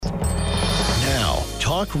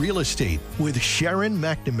Talk Real Estate with Sharon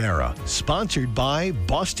McNamara, sponsored by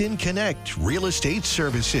Boston Connect Real Estate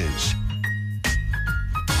Services.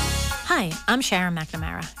 Hi, I'm Sharon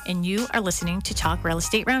McNamara, and you are listening to Talk Real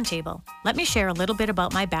Estate Roundtable. Let me share a little bit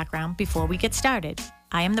about my background before we get started.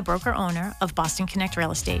 I am the broker-owner of Boston Connect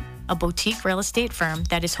Real Estate, a boutique real estate firm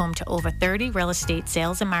that is home to over 30 real estate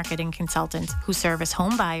sales and marketing consultants who service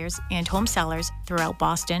home buyers and home sellers throughout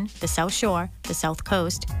Boston, the South Shore, the South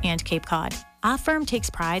Coast, and Cape Cod. Our firm takes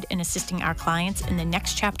pride in assisting our clients in the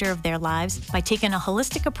next chapter of their lives by taking a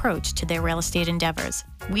holistic approach to their real estate endeavors.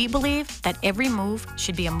 We believe that every move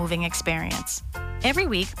should be a moving experience. Every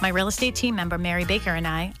week, my real estate team member, Mary Baker, and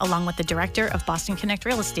I, along with the director of Boston Connect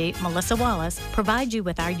Real Estate, Melissa Wallace, provide you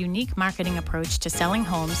with our unique marketing approach to selling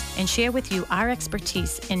homes and share with you our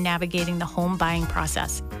expertise in navigating the home buying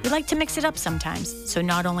process. We like to mix it up sometimes, so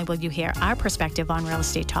not only will you hear our perspective on real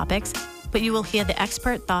estate topics, but you will hear the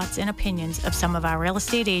expert thoughts and opinions of some of our real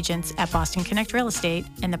estate agents at Boston Connect Real Estate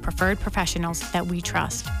and the preferred professionals that we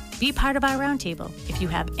trust. Be part of our roundtable. If you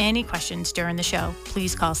have any questions during the show,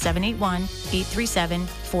 please call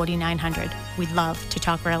 781-837-4900. We'd love to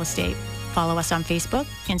talk real estate. Follow us on Facebook,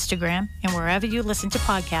 Instagram, and wherever you listen to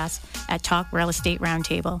podcasts at Talk Real Estate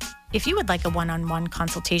Roundtable. If you would like a one-on-one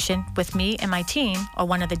consultation with me and my team or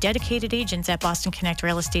one of the dedicated agents at Boston Connect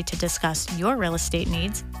Real Estate to discuss your real estate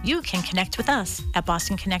needs, you can connect with us at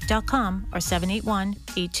bostonconnect.com or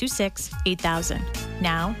 781-826-8000.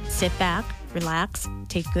 Now, sit back, relax,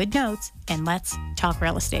 take good notes, and let's talk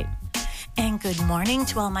real estate. And good morning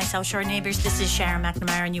to all my South Shore neighbors. This is Sharon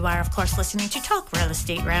McNamara, and you are, of course, listening to Talk Real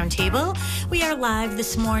Estate Roundtable. We are live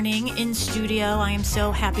this morning in studio. I am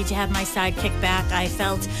so happy to have my sidekick back. I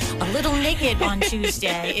felt a little naked on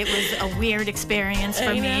Tuesday. It was a weird experience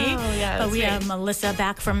for me. Yeah, but we have Melissa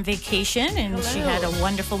back from vacation, and Hello. she had a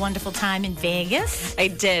wonderful, wonderful time in Vegas. I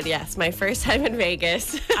did, yes. My first time in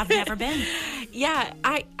Vegas. I've never been. Yeah,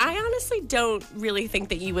 I honestly don't really think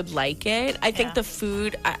that you would like it. I think the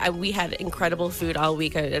food, we had incredible food all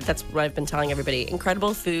week. That's what I've been telling everybody.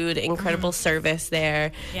 Incredible food, incredible service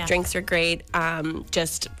there. Yeah. Drinks are great.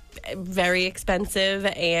 Just very expensive,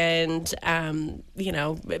 and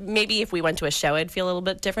maybe if we went to a show I'd feel a little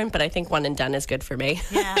bit different, but I think one and done is good for me.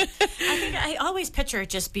 Yeah. I think I always picture it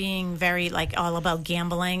just being very all about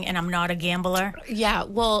gambling, and I'm not a gambler. Yeah,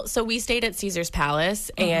 well, so we stayed at Caesar's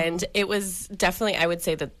Palace, and it was definitely, I would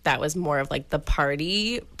say that was more of the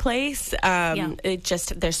party place. It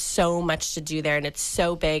just, there's so much to do there, and it's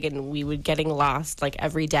so big, and we were getting lost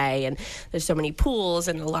every day, and there's so many pools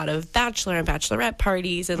and a lot of bachelor and bachelorette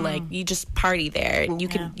parties, and you just party there, and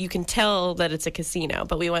you can tell that it's a casino.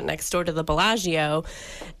 But we went next door to the Bellagio,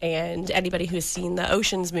 and anybody who's seen the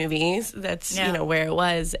Ocean's movies, that's where it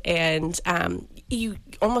was, and you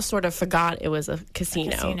almost sort of forgot it was a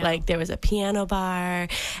casino. There was a piano bar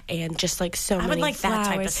and just so many I would like flowers.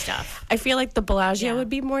 that type of stuff. I feel like the Bellagio would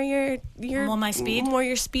be more your more my speed. More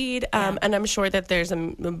your speed. And I'm sure that there's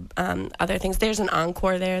other things. There's an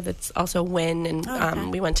Encore there that's also Wynn,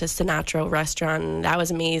 and we went to Sinatra restaurant, and that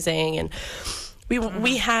was amazing, and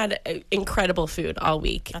we had incredible food all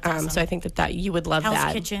week. Awesome. So I think that you would love Hell's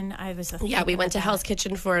that. Kitchen. We went to Hell's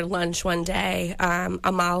Kitchen for lunch one day.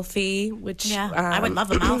 Amalfi, which I would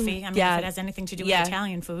love Amalfi. I mean, if it has anything to do with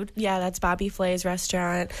Italian food. Yeah, that's Bobby Flay's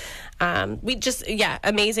restaurant. We just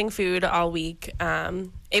amazing food all week.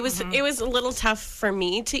 It was a little tough for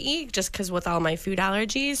me to eat just because with all my food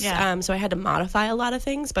allergies. So I had to modify a lot of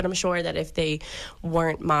things, but I'm sure that if they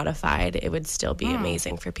weren't modified, it would still be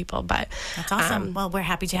amazing for people. But that's awesome. Well, we're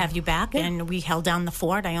happy to have you back, and we held down the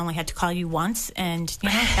fort. I only had to call you once, and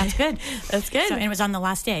that's good. That's good. So, and it was on the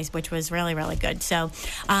last days, which was really, really good. So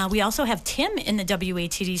we also have Tim in the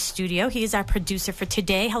WATD studio. He is our producer for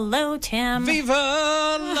today. Hello, Tim. Viva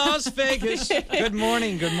Las Vegas. Good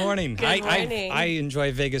morning. Good morning. Good morning. I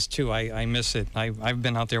enjoy Vegas too. I miss it. I've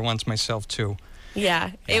been out there once myself too.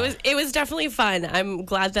 Yeah, it was definitely fun. I'm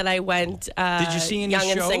glad that I went. Did you see any young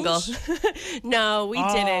shows? And single? No, we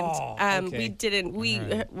didn't. Okay. We didn't.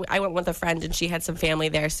 I went with a friend, and she had some family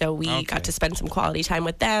there, so we got to spend some quality time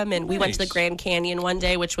with them. And we went to the Grand Canyon one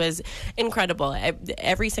day, which was incredible.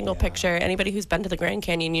 Every single picture. Anybody who's been to the Grand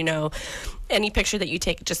Canyon, any picture that you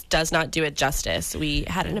take just does not do it justice. We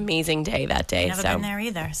had an amazing day that day. Never been there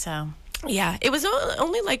either, so. Yeah, it was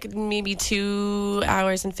only maybe 2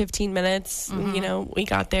 hours and 15 minutes. We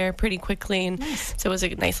got there pretty quickly, and so it was a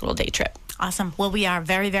nice little day trip. Awesome. Well, we are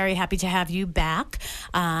very, very happy to have you back.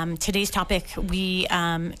 Today's topic, we,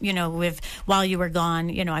 while you were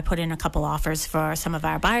gone, I put in a couple offers for some of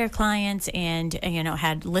our buyer clients, and,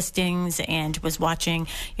 had listings, and was watching,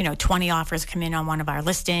 20 offers come in on one of our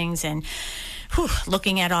listings, and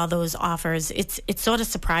looking at all those offers, it's sort of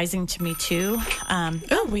surprising to me too.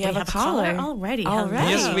 We have a caller already. All Hello. right.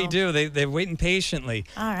 Yes, we do. They're waiting patiently.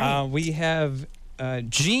 All right. We have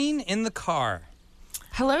Jean in the car.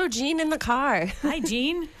 Hello, Jean in the car. Hi,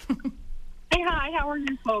 Jean. Hey, hi. How are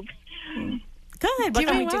you folks? Good. What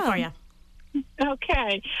can we do for you?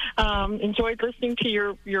 Okay. Enjoyed listening to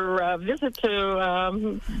your visit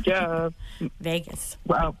to Vegas.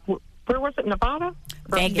 where was it? Nevada?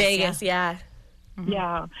 Vegas, yeah.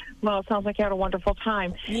 Yeah. Well, it sounds like you had a wonderful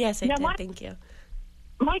time. Yes, I Now, did. Thank you.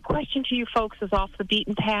 My question to you folks is off the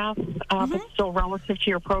beaten path, but still relative to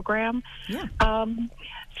your program. Yeah.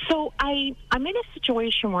 So I'm in a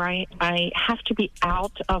situation where I have to be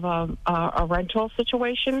out of a rental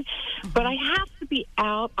situation, but I have to be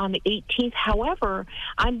out on the 18th. However,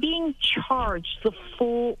 I'm being charged the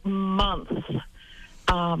full month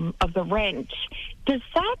of the rent. Does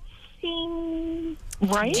that seem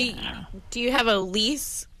right? Do you have a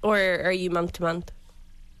lease, or are you month to month?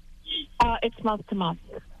 It's month to month.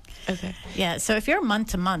 Okay. Yeah, so if you're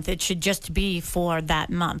month to month, it should just be for that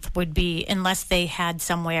month, would be, unless they had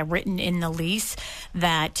somewhere written in the lease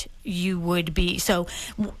that you would be. So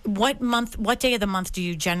what day of the month do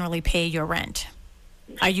you generally pay your rent?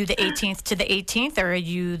 Are you the 18th to the 18th, or are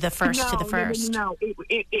you the 1st to the 1st? No.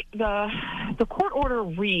 The court order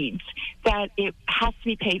reads that it has to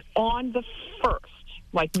be paid on the 1st.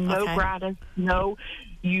 Like, no gratis, no,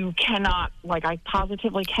 you cannot, like, I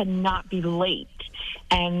positively cannot be late.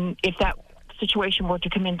 And if that situation were to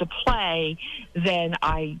come into play, then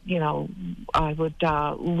I would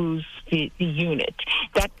lose the unit.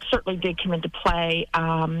 That certainly did come into play.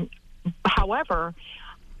 However,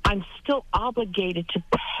 I'm still obligated to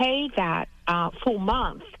pay that full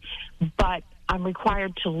month, but I'm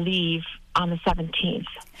required to leave on the 17th.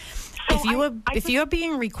 So if you're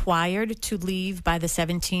being required to leave by the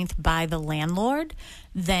 17th by the landlord,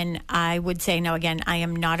 then I would say no. Again, I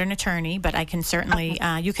am not an attorney, but I can certainly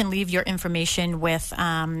you can leave your information with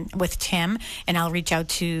Tim, and I'll reach out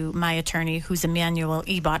to my attorney, who's Emmanuel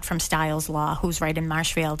Ebot from Stiles Law, who's right in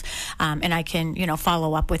Marshfield, and I can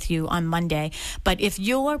follow up with you on Monday. But if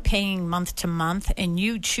you're paying month to month and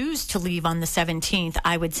you choose to leave on the 17th,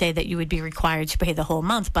 I would say that you would be required to pay the whole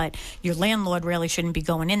month. But your landlord really shouldn't be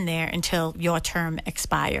going in there until your term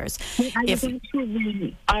expires.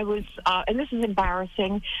 I was, and this is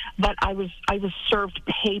embarrassing, but I was served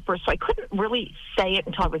papers, so I couldn't really say it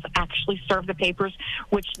until I was actually served the papers,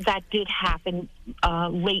 which that did happen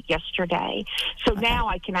late yesterday. So now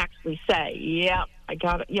I can actually say, yeah, I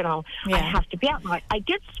got it. I have to be out. I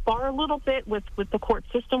did spar a little bit with the court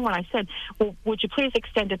system when I said, well, would you please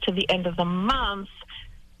extend it to the end of the month,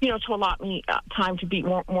 to allot me time to be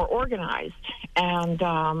more organized. And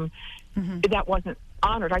that wasn't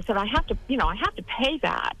honored. I said, I have to pay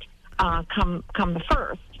that come the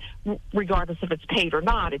 1st, regardless if it's paid or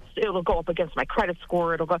not. It'll go up against my credit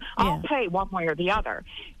score. I'll pay one way or the other.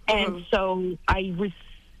 And so I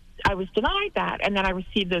was denied that, and then I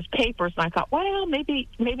received those papers, and I thought, well, maybe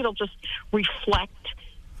it'll just reflect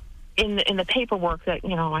in the paperwork that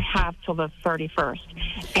I have till the 31st,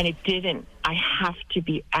 and it didn't. I have to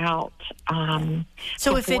be out.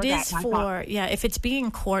 So if it is if it's being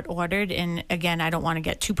court ordered, and again, I don't want to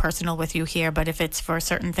get too personal with you here, but if it's for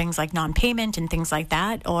certain things like non-payment and things like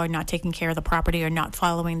that, or not taking care of the property, or not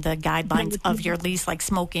following the guidelines of your lease, like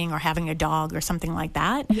smoking or having a dog or something like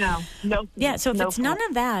that. No. Yeah. So if it's none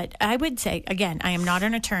of that, I would say, again, I am not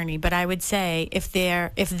an attorney, but I would say if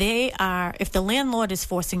the landlord is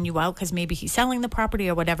forcing you out because maybe he's selling the property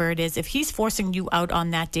or whatever it is, if he's forcing you out on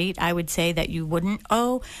that date, I would say that you wouldn't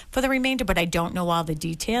owe for the remainder, but I don't know all the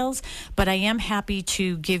details. But I am happy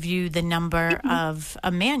to give you the number of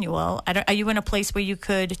Emmanuel. Are you in a place where you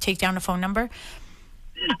could take down a phone number?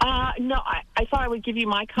 No, I thought I would give you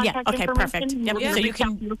my contact information. Okay, perfect. Yep. So you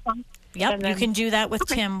can. Yep, you can do that with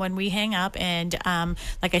Tim when we hang up. And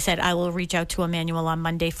like I said, I will reach out to Emmanuel on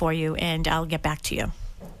Monday for you, and I'll get back to you.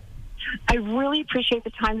 I really appreciate the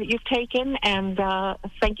time that you've taken, and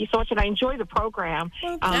thank you so much. And I enjoy the program.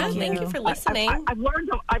 Well, thank you for listening. I've learned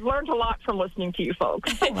a lot from listening to you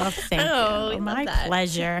folks. Well, thank you. My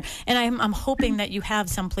pleasure. And I'm hoping that you have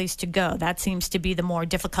some place to go. That seems to be the more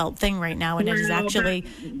difficult thing right now, and it is actually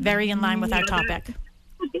very in line with our topic.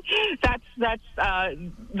 That's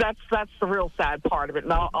the real sad part of it,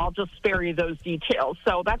 and I'll just spare you those details.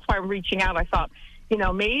 So that's why I'm reaching out. I thought,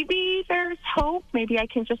 maybe there's hope. Maybe I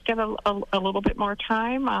can just get a little bit more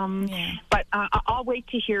time. But I'll wait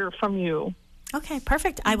to hear from you. Okay,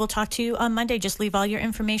 perfect. I will talk to you on Monday. Just leave all your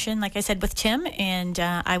information, like I said, with Tim, and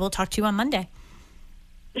I will talk to you on Monday.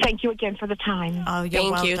 Thank you again for the time. Oh, you're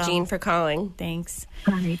welcome. Thank you, Jean, for calling. Thanks.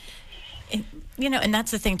 Bye. and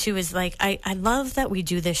that's the thing too, is like, I love that we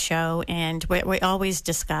do this show, and we always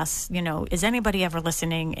discuss, is anybody ever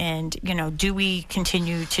listening, and, do we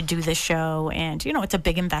continue to do this show? And, it's a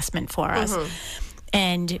big investment for us.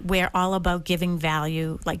 And we're all about giving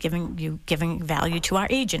value, like giving value to our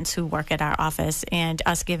agents who work at our office, and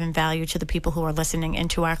us giving value to the people who are listening and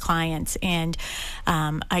to our clients. And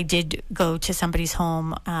I did go to somebody's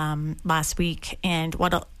home last week, and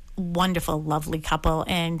what a wonderful, lovely couple.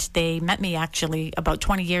 And they met me actually about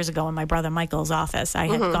 20 years ago in my brother Michael's office. I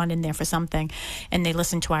had gone in there for something, and they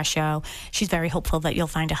listened to our show. She's very hopeful that you'll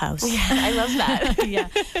find a house. Yeah, I love that. Yeah.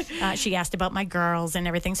 She asked about my girls and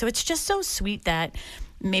everything. So it's just so sweet that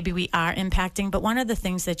maybe we are impacting. But one of the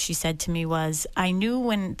things that she said to me was, I knew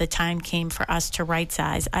when the time came for us to right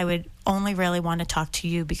size, I would only really want to talk to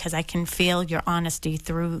you because I can feel your honesty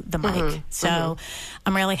through the mic. So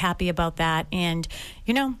I'm really happy about that. And,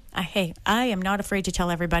 I am not afraid to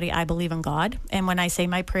tell everybody I believe in God. And when I say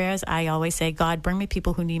my prayers, I always say, God, bring me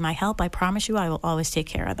people who need my help. I promise you I will always take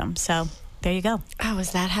care of them. So there you go. Oh,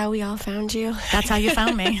 is that how we all found you? That's how you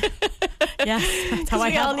found me. Yes, that's how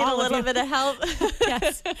we all need a little bit of help.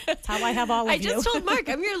 Yes, that's how I have all of you. I just told Mark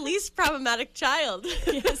I'm your least problematic child.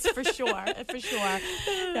 Yes, for sure.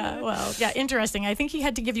 Yeah, well, yeah, interesting. I think he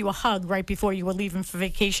had to give you a hug right before you were leaving for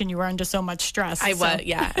vacation. You were under so much stress. I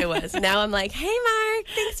was. Now I'm like, hey, Mark,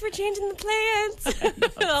 thanks for changing the plans.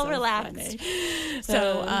 I'll relax.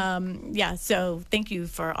 So thank you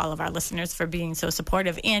for all of our listeners for being so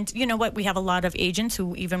supportive. And you know what? We have a lot of agents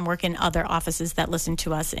who even work in other offices that listen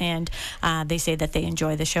to us, and they say that they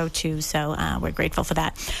enjoy the show too. So we're grateful for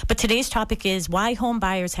that. But today's topic is why home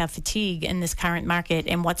buyers have fatigue in this current market,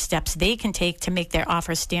 and what steps they can take to make their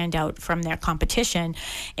offers stand out from their competition.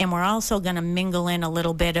 And we're also going to mingle in a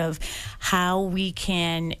little bit of how we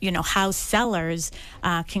can, how sellers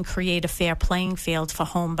can create a fair playing field for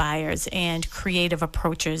home buyers, and creative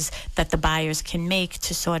approaches that the buyers can make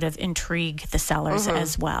to sort of intrigue the sellers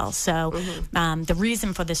as well. So the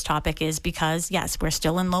reason for this topic is because, yes, we're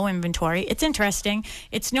still in low inventory. It's interesting.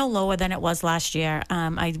 It's no lower than it was last year.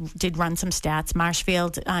 I did run some stats.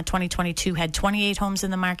 Marshfield 2022 had 28 homes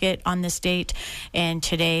in the market on this date, and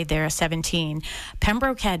today there are 17.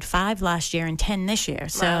 Pembroke had 5 last year and 10 this year.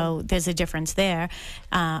 So there's a difference there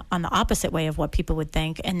on the opposite way of what people would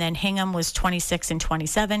think. And then Hingham was 26 and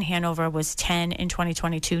 27. Hanover was 10 in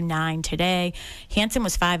 2022, 9 today. Hanson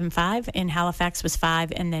was 5 and 5, and Halifax was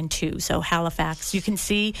 5 and then 2. So Halifax, you can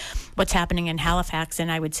see what's happening in Halifax,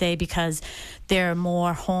 and I would say because there are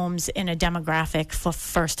more homes in a demographic for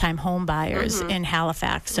first-time home buyers in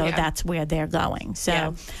Halifax, so that's where they're going.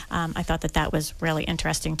 So I thought that was really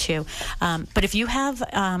interesting too. But if you have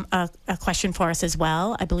a question for us as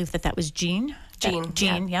well, I believe that was Jean.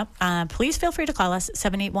 Jean, yep. Please feel free to call us,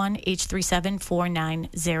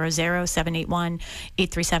 781-837-4900,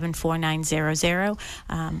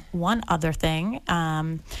 781-837-4900. One other thing,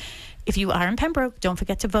 if you are in Pembroke, don't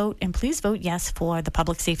forget to vote, and please vote yes for the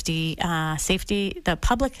public safety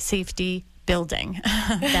building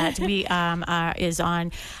that we is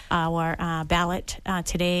on our ballot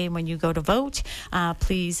today. When you go to vote,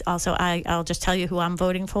 please also, I'll just tell you who I'm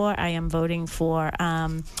voting for. I am voting for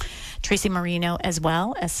Tracy Marino as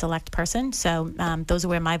well as select person. So those are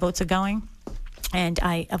where my votes are going. And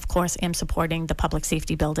I, of course, am supporting the public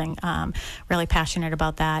safety building. Really passionate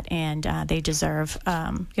about that, and they deserve,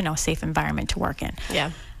 a safe environment to work in.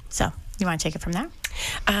 Yeah. So you want to take it from there?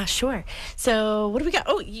 Sure. So what do we got?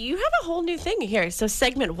 Oh, you have a whole new thing here. So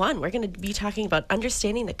segment 1, we're going to be talking about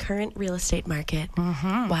understanding the current real estate market.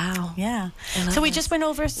 Wow. Yeah. So we just went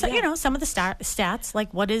over, some of the stats,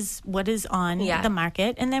 like what is on the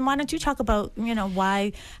market, and then why don't you talk about,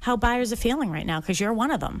 how buyers are feeling right now, because you're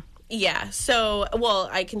one of them. Yeah. So,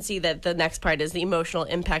 I can see that the next part is the emotional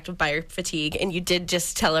impact of buyer fatigue. And you did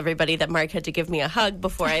just tell everybody that Mark had to give me a hug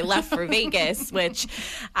before I left for Vegas, which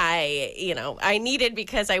I needed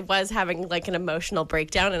because I was having like an emotional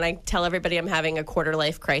breakdown. And I tell everybody I'm having a quarter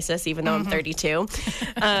life crisis, even though I'm 32.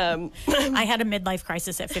 I had a midlife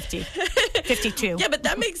crisis at 52. Yeah, but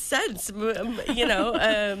that makes sense. I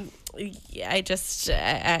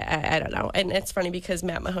don't know. And it's funny because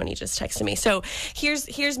Matt Mahoney just texted me. So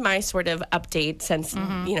here's my sort of update since,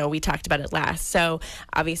 we talked about it last. So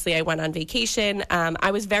obviously I went on vacation.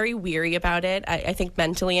 I was very weary about it. I think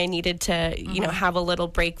mentally I needed to, have a little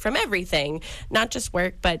break from everything, not just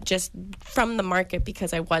work, but just from the market,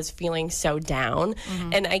 because I was feeling so down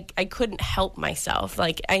and I couldn't help myself.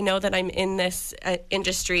 Like, I know that I'm in this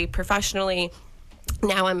industry professionally,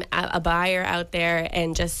 now I'm a buyer out there,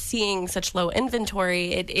 and just seeing such low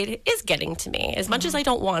inventory, it is getting to me. As much as I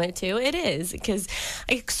don't want it to, it is, because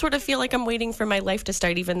I sort of feel like I'm waiting for my life to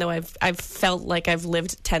start, even though I've felt like I've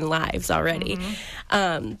lived 10 lives already.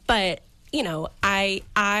 But you know,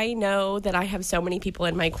 I know that I have so many people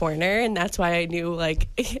in my corner, and that's why I knew, like,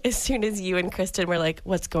 as soon as you and Kristen were like,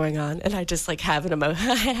 "What's going on?" and I just like have I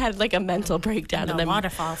had like a mental breakdown, and the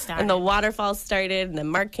waterfall started. And the waterfall started, and then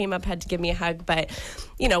Mark came up, had to give me a hug. But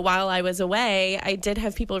you know, while I was away, I did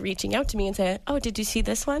have people reaching out to me and say, "Oh, did you see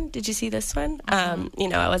this one? Did you see this one?" You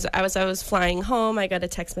know, I was flying home. I got a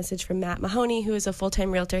text message from Matt Mahoney, who is a full-time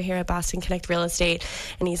realtor here at Boston Connect Real Estate,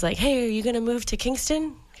 and he's like, "Hey, are you going to move to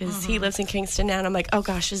Kingston?" Because he lives in Kingston now, and I'm like, oh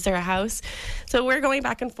gosh, is there a house? So we're going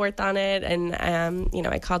back and forth on it, and you know,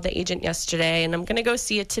 I called the agent yesterday, and I'm going to go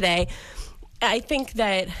see it today. I think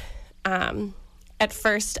that at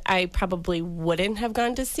first I probably wouldn't have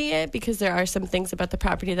gone to see it, because there are some things about the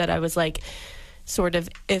property that I was like sort of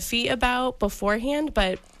iffy about beforehand,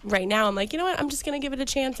 but right now I'm like, you know what, I'm just going to give it a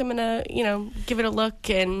chance. I'm going to, you know, give it a look,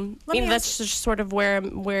 and you know, that's just sort of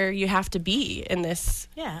where you have to be in this.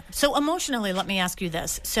 Yeah. So emotionally, let me ask you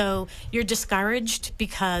this. So you're discouraged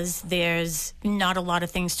because there's not a lot of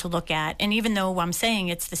things to look at. And even though I'm saying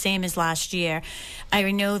it's the same as last year, I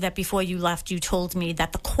know that before you left, you told me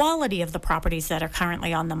that the quality of the properties that are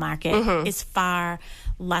currently on the market is far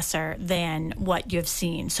lesser than what you've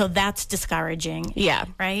seen. So that's discouraging. Yeah.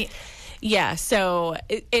 Right? Yeah, so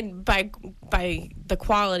by the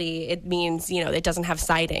quality, it means, you know, it doesn't have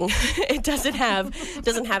siding. It doesn't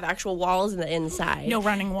have actual walls in the inside. No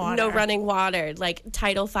running water. No running water. Like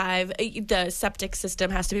Title V, the septic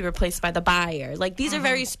system has to be replaced by the buyer. Like, these are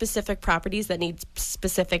very specific properties that need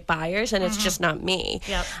specific buyers, and it's just not me.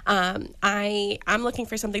 Yep. I'm looking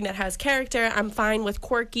for something that has character. I'm fine with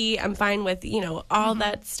quirky. I'm fine with, you know, all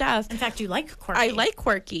that stuff. In fact, you like quirky. I like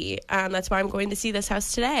quirky. That's why I'm going to see this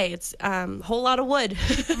house today. It's whole lot of wood,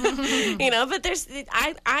 you know, but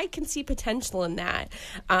I can see potential in that.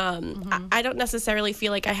 I don't necessarily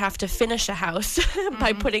feel like I have to finish a house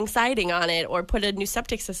by putting siding on it or put a new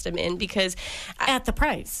septic system in, because at the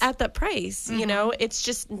price, you know, it's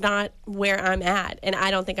just not where I'm at. And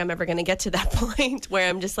I don't think I'm ever going to get to that point where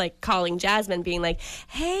I'm just like calling Jasmine being like,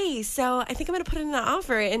 hey, so I think I'm going to put in an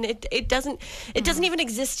offer, and it doesn't even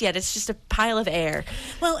exist yet. It's just a pile of air.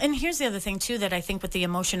 Well, and here's the other thing too, that I think with the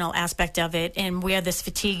emotional aspect of it, and where this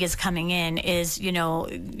fatigue is coming in, is, you know,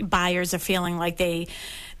 buyers are feeling like they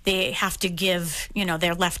have to give, you know,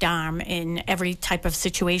 their left arm in every type of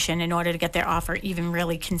situation in order to get their offer even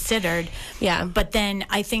really considered. Yeah. But then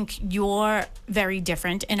I think you're very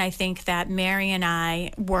different, and I think that Mary and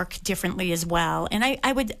I work differently as well. And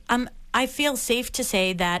I feel safe to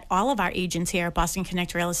say that all of our agents here at Boston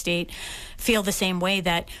Connect Real Estate feel the same way,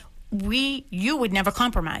 that you would never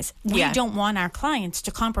compromise. We don't want our clients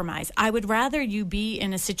to compromise. I would rather you be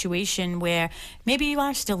in a situation where maybe you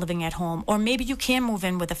are still living at home, or maybe you can move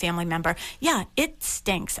in with a family member. Yeah, it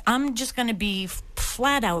stinks. I'm just going to be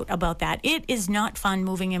flat out about that. It is not fun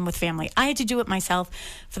moving in with family. I had to do it myself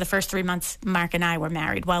for the first 3 months Mark and I were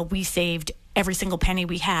married, while we saved every single penny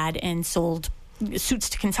we had and sold suits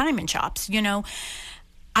to consignment shops. You know,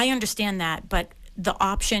 I understand that, but the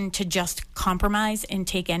option to just compromise and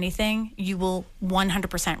take anything, you will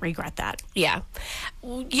 100% regret that. Yeah.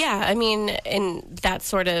 Yeah, I mean, and that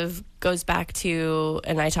sort of goes back to,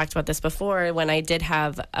 and I talked about this before, when I did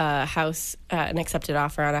have a house, an accepted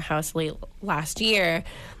offer on a house late last year.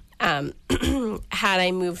 Had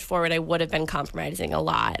I moved forward, I would have been compromising a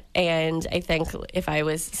lot. And I think if I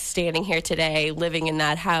was standing here today living in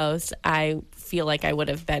that house, I feel like I would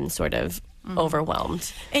have been sort of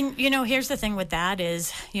overwhelmed. And, you know, here's the thing with that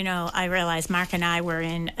is, you know, I realize Mark and I were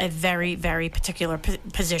in a very, very particular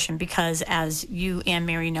position, because as you and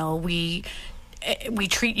Mary know, we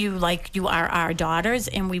treat you like you are our daughters,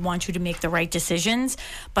 and we want you to make the right decisions,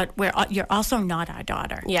 but you're also not our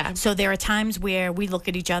daughter. Yeah. So there are times where we look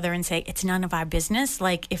at each other and say, it's none of our business.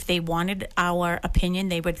 Like, if they wanted our opinion,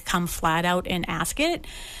 they would come flat out and ask it.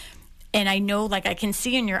 And I know, like, I can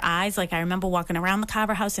see in your eyes, like, I remember walking around the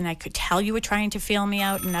Carver house, and I could tell you were trying to feel me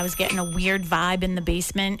out, and I was getting a weird vibe in the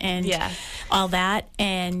basement and all that.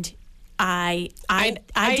 And I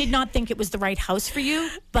did not think it was the right house for you,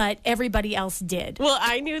 but everybody else did. Well,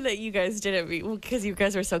 I knew that you guys didn't, because you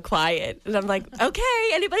guys were so quiet. And I'm like, okay,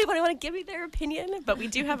 anybody want to give me their opinion? But we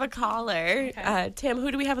do have a caller. Okay. Tim,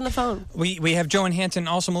 who do we have on the phone? We have Joan Hanson.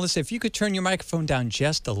 Also, Melissa, if you could turn your microphone down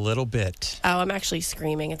just a little bit. Oh, I'm actually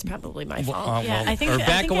screaming. It's probably my fault.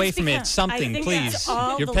 Back away from it. Something, please.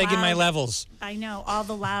 You're pegging my levels. I know, all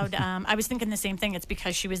the loud. I was thinking the same thing. It's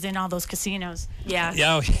because she was in all those casinos. Yeah.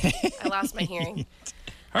 Oh. I lost my hearing.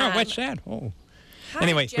 Oh, what's that? Oh. Hi,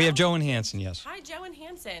 Anyway, Joe. we have Joe and Hanson, yes. Hi, Joe and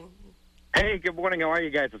Hanson. Hey, good morning. How are you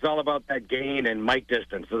guys? It's all about that gain and mic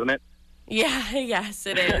distance, isn't it? Yeah, yes,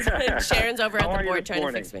 it is. Sharon's over How at are the you board this trying to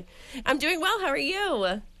morning? fix me. I'm doing well. How are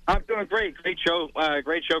you? I'm doing great. Great show,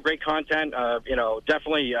 great content.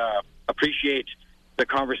 Definitely appreciate the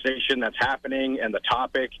conversation that's happening and the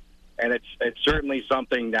topic, and it's certainly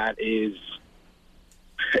something that is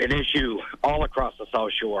an issue all across the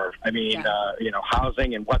South Shore. I mean,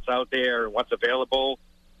 housing and what's out there, what's available.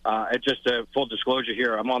 And just a full disclosure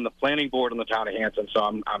here, I'm on the planning board in the town of Hanson, so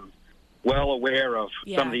I'm well aware of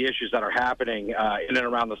some of the issues that are happening in and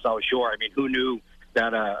around the South Shore. I mean, who knew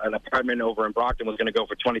that an apartment over in Brockton was going to go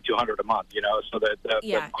for $2,200 a month? So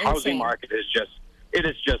the housing market is just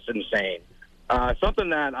insane.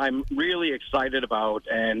 Something that I'm really excited about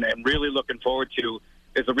and really looking forward to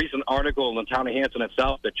is a recent article in the town of Hanson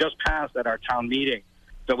itself that just passed at our town meeting.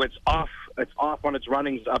 So it's off on its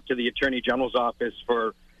runnings up to the Attorney General's office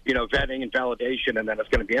for vetting and validation, and then it's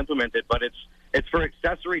going to be implemented. But it's for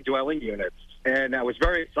accessory dwelling units, and I was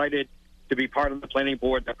very excited to be part of the planning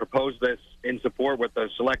board that proposed this in support with the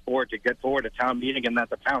select board to get forward a town meeting, and that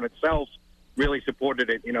the town itself really supported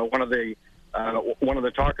it. One of the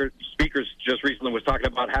speakers just recently was talking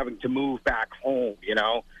about having to move back home.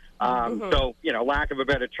 So lack of a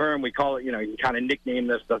better term, we call it. You can kind of nickname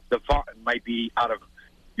this the might be out of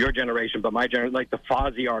your generation, but my generation, like the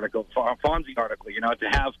Fonzie article, to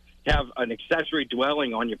have an accessory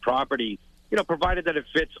dwelling on your property, provided that it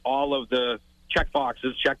fits all of the check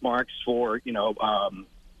marks for,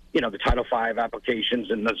 the Title V applications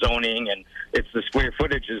and the zoning, and the square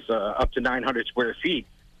footage is up to 900 square feet.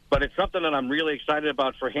 But it's something that I'm really excited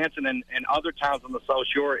about for Hanson and other towns on the South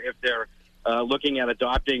Shore if they're looking at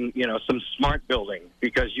adopting, some smart building,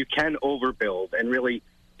 because you can overbuild and really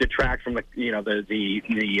detract from the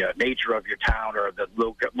nature of your town or the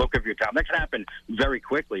look of your town. That can happen very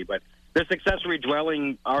quickly. But this accessory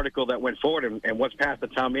dwelling article that went forward and what's passed the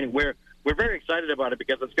town meeting, we're very excited about it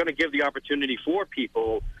because it's going to give the opportunity for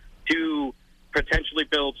people to potentially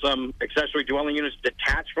build some accessory dwelling units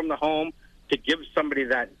detached from the home to give somebody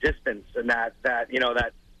that distance and that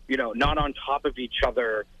not on top of each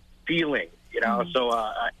other feeling. So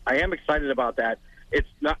I am excited about that. It's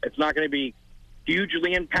not going to be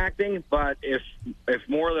hugely impacting, but if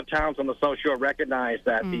more of the towns on the South Shore recognize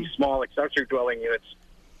that these small accessory dwelling units,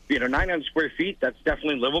 900 square feet, that's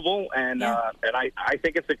definitely livable, and I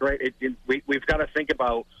think it's a great. We've got to think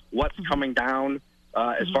about what's coming down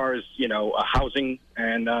as far as housing,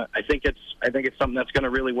 and I think it's something that's going to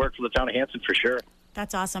really work for the town of Hanson for sure.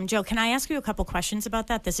 That's awesome. Joe, can I ask you a couple questions about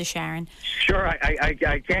that? This is Sharon. Sure. I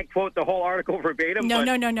can't quote the whole article verbatim. No.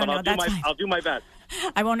 But That's fine. I'll do my best.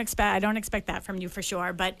 I don't expect that from you for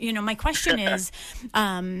sure. But, my question is,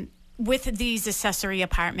 with these accessory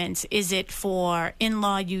apartments, is it for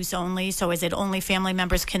in-law use only? So is it only family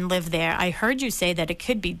members can live there? I heard you say that it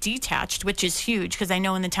could be detached, which is huge, because I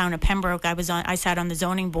know in the town of Pembroke, I sat on the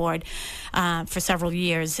zoning board for several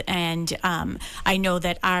years, and I know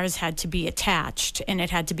that ours had to be attached and it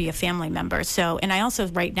had to be a family member. So, and I also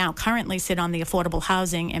right now currently sit on the affordable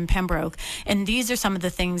housing in Pembroke, and these are some of the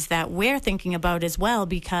things that we're thinking about as well,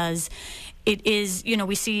 because it is,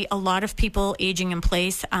 we see a lot of people aging in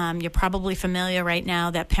place. You're probably familiar right now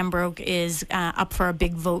that Pembroke is up for a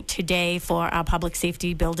big vote today for our public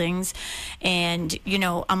safety buildings. And,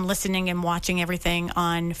 I'm listening and watching everything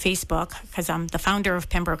on Facebook because I'm the founder of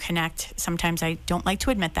Pembroke Connect. Sometimes I don't like to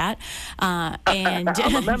admit that. And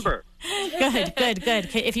I'm a member. Good.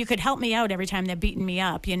 If you could help me out every time they're beating me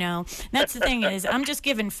up, That's the thing is, I'm just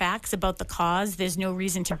giving facts about the cause. There's no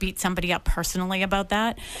reason to beat somebody up personally about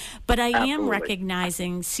that. But I am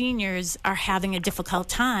recognizing seniors are having a difficult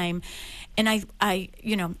time. And I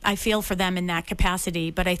feel for them in that capacity,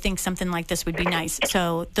 but I think something like this would be nice.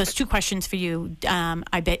 So those two questions for you,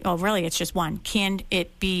 really it's just one. Can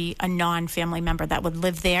it be a non-family member that would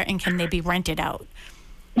live there, and can they be rented out?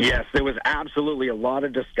 Yes, there was absolutely a lot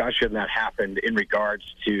of discussion that happened in regards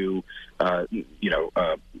to,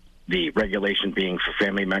 the regulation being for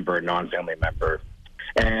family member and non-family member.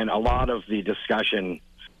 And a lot of the discussion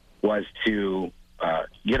was to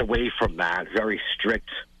get away from that very strict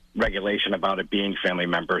regulation about it being family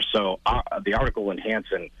members. So the article in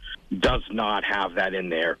Hanson does not have that in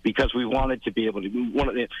there because we wanted to be able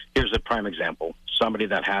to. Here's a prime example. Somebody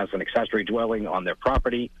that has an accessory dwelling on their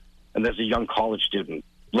property, and there's a young college student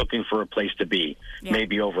looking for a place to be,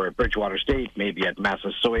 maybe over at Bridgewater State, maybe at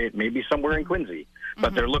Massasoit, maybe somewhere in Quincy.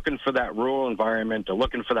 But they're looking for that rural environment. They're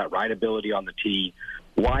looking for that rideability on the T.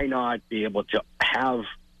 Why not be able to have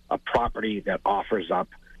a property that offers up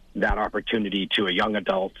that opportunity to a young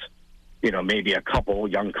adult maybe a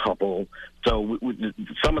young couple. So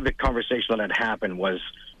some of the conversation that had happened was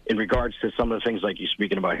in regards to some of the things like you're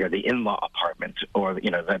speaking about here, the in-law apartment or,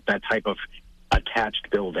 that type of attached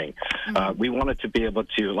building. Mm-hmm. We wanted to be able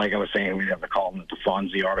to, like I was saying, we have to call them the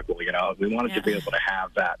Fonzie article, we wanted to be able to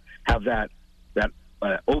have that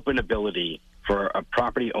open ability for a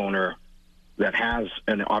property owner that has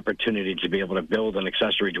an opportunity to be able to build an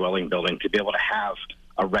accessory dwelling building, to be able to have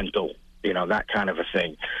a rental, that kind of a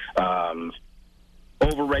thing.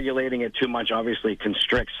 Over-regulating it too much obviously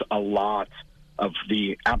constricts a lot of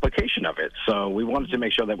the application of it. So we wanted to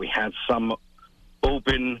make sure that we had some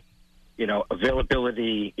open,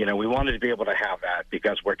 availability. We wanted to be able to have that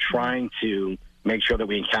because we're trying to make sure that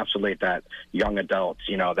we encapsulate that young adults,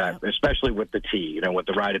 that especially with the T, with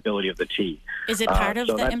the rideability of the T. Is it part of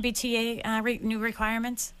the MBTA new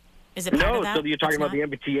requirements? Is it part of that? No, so you're talking about the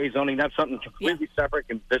MBTA zoning. That's something completely separate,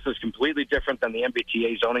 and this is completely different than the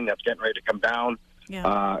MBTA zoning that's getting ready to come down,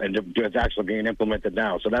 and it's actually being implemented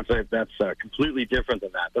now. So that's completely different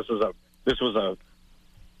than that. This was a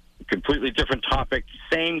completely different topic,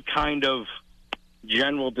 same kind of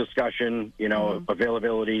general discussion,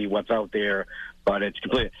 availability, what's out there, but it's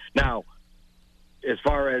complete. Now, as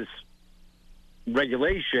far as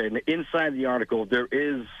regulation, inside the article, there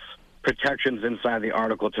is protections inside the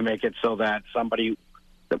article to make it so that somebody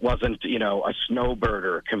that wasn't, a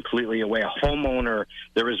snowbirder completely away, a homeowner,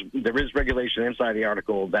 there is regulation inside the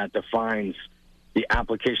article that defines the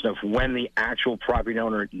application of when the actual property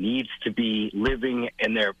owner needs to be living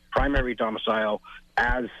in their primary domicile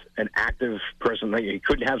as an active person. You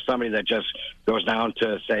couldn't have somebody that just goes down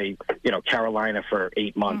to, say, Carolina for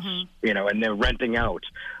 8 months, and they're renting out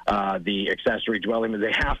the accessory dwelling.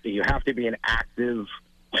 You have to be an active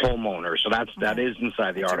homeowner. So that is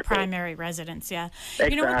inside the article. Primary residence, yeah.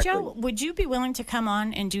 Exactly. You know what, Joe? Would you be willing to come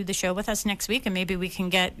on and do the show with us next week, and maybe we can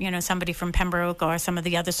get somebody from Pembroke or some of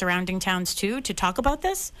the other surrounding towns too to talk about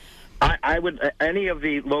this? I would, any of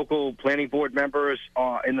the local planning board members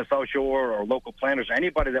in the South Shore or local planners,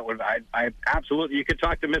 anybody that would, I absolutely, you could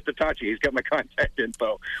talk to Mr. Tachi. He's got my contact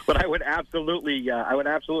info. But I would absolutely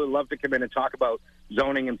love to come in and talk about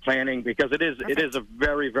zoning and planning because it is a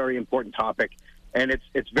very, very important topic. And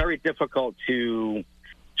it's very difficult to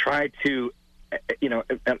try to, I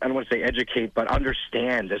don't want to say educate, but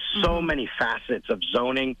understand. There's so many facets of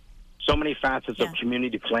zoning, so many facets of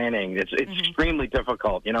community planning. It's extremely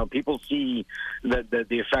difficult. People see the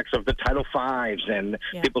effects of the Title V's, and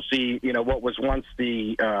people see, what was once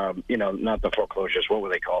the, not the foreclosures, what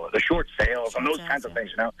would they call it? The short sales and those kinds of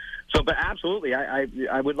things, So, but absolutely,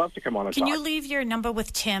 I would love to come on and talk. Can you leave your number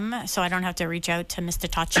with Tim so I don't have to reach out to Mr.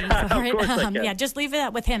 Tachi for it? Of course I can. Yeah, just leave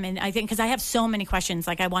that with him. And I think, because I have so many questions,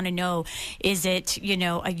 like I want to know, is it,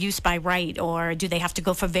 a use by right, or do they have to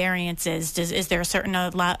go for variances? Is there a certain,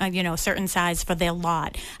 certain size for their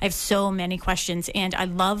lot? I have so many questions, and I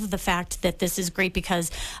love the fact that this is great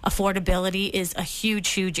because affordability is a huge,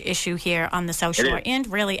 huge issue here on the South Shore and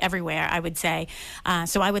really everywhere, I would say.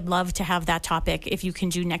 So I would love to have that topic if you can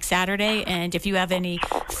do next Saturday. And if you have any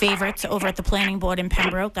favorites over at the planning board in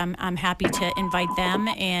Pembroke, I'm happy to invite them,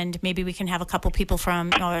 and maybe we can have a couple people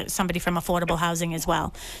or somebody from affordable housing as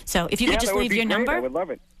well. So if you could just leave your number. I would love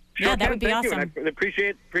it. Sure, yeah, that would be awesome. I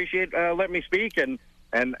appreciate letting me speak, and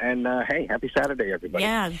hey, happy Saturday, everybody.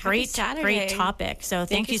 Yeah, great topic. So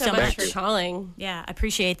thank you so much for calling. Yeah, I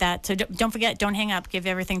appreciate that. So don't forget, don't hang up. Give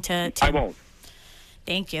everything to Tim. I won't.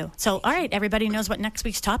 Thank you. So, all right, everybody knows what next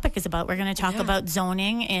week's topic is about. We're going to talk about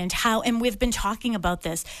zoning and and we've been talking about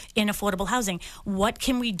this in affordable housing. What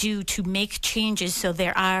can we do to make changes so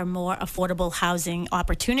there are more affordable housing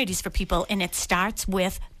opportunities for people? And it starts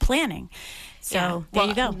with planning. So there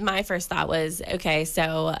you go. My first thought was, okay,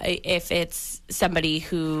 so if it's somebody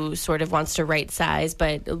who sort of wants to right size,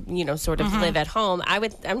 but, sort of live at home,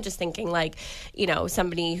 I'm just thinking like,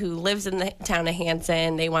 somebody who lives in the town of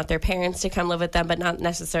Hanson, they want their parents to come live with them, but not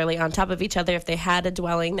necessarily on top of each other. If they had a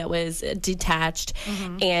dwelling that was detached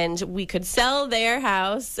and we could sell their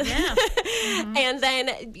house and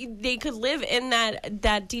then they could live in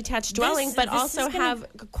that detached dwelling, but also have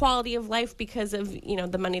quality of life because of,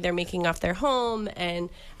 the money they're making off their home and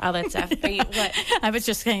all that stuff. I was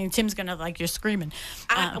just saying, Tim's going to you're screaming.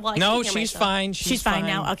 No, she's fine. She's fine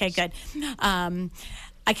now. Okay, good.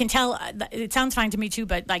 I can tell it sounds fine to me too,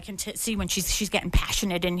 but I can see when she's getting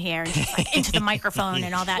passionate in here and she's into the microphone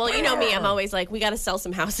and all that. Well, you know me, I'm always like, we got to sell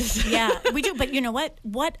some houses. Yeah, we do. But you know what?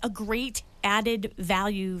 What a great added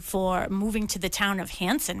value for moving to the town of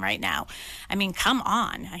Hanson right now. I mean, come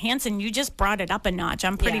on. Hanson, you just brought it up a notch.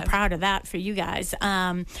 I'm pretty proud of that for you guys.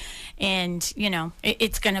 And, you know,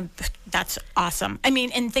 it's going to, that's awesome. I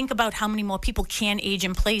mean, and think about how many more people can age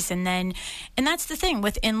in place. And that's the thing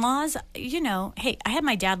with in-laws, you know, hey, I had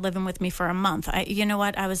my dad living with me for a month. You know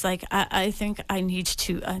what? I was like, I think I need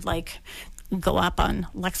to, go up on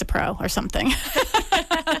Lexapro or something.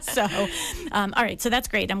 So, all right. So that's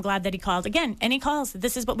great. I'm glad that he called. Again, any calls,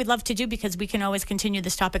 this is what we love to do because we can always continue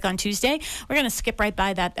this topic on Tuesday. We're going to skip right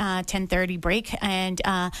by that 10:30 break. And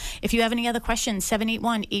if you have any other questions,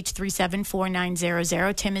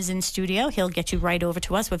 781-837-4900. Tim is in studio. He'll get you right over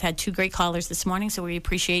to us. We've had 2 great callers this morning, so we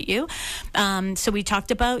appreciate you. So we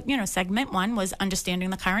talked about, you know, segment 1 was understanding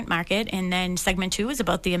the current market. And then segment 2 is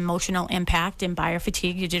about the emotional impact and buyer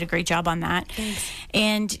fatigue. You did a great job on that. Thanks.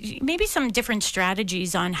 And maybe some different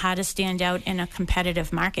strategies on how to stand out in a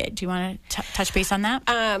competitive market. Do you want to touch base on that?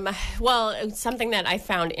 Well, something that I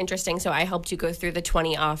found interesting, so I helped you go through the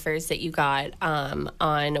 20 offers that you got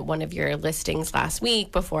on one of your listings last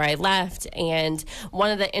week before I left. And one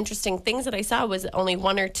of the interesting things that I saw was only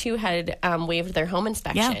 1 or 2 had waived their home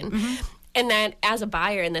inspection. Yeah. Mm-hmm. And that, as a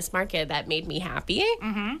buyer in this market, that made me happy.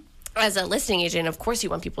 Mm-hmm. As a listing agent, of course, you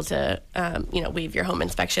want people to, waive your home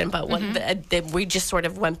inspection. But we just sort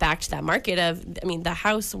of went back to that market of, I mean, the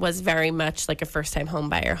house was very much like a first-time home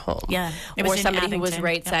buyer home. Yeah. Or somebody who was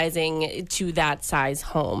right-sizing to that size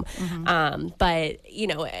home. Mm-hmm. But, you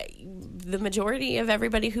know, the majority of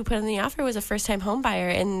everybody who put in the offer was a first-time home buyer,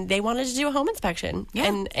 and they wanted to do a home inspection.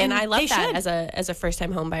 Yeah. And I love that as a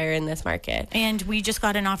first-time home buyer in this market. And we just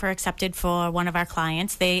got an offer accepted for one of our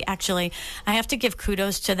clients. They actually, I have to give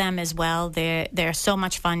kudos to them as well. They're so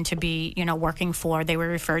much fun to be, you know, working for. They were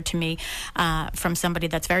referred to me from somebody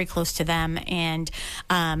that's very close to them, and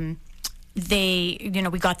they, you know,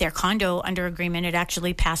 we got their condo under agreement. It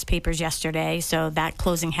actually passed papers yesterday, so that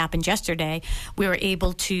closing happened yesterday. We were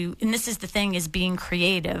able to, and this is the thing, is being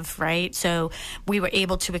creative, right? So we were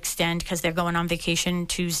able to extend because they're going on vacation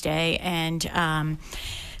Tuesday, and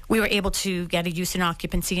we were able to get a use and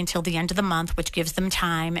occupancy until the end of the month, which gives them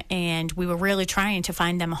time. And we were really trying to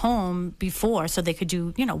find them a home before so they could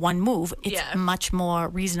do, you know, one move. It's much more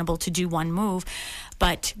reasonable to do one move,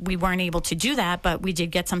 but we weren't able to do that. But we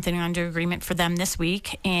did get something under agreement for them this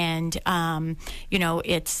week. And, you know,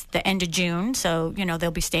 it's the end of June. So, you know,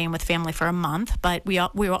 they'll be staying with family for a month. But we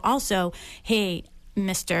were also, hey,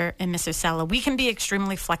 Mr. and Mrs. Seller, we can be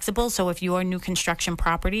extremely flexible. So if your new construction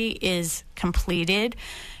property is completed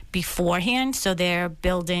beforehand, so they're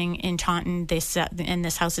building in Taunton, and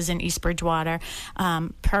this house is in East Bridgewater,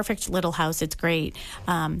 perfect little house, it's great,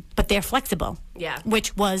 but they're flexible,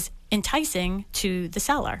 which was enticing to the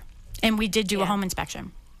seller, and we did do a home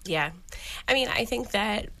inspection. Yeah, I mean, I think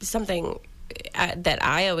that something that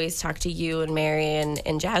I always talk to you and Mary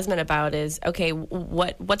and Jasmine about is, okay,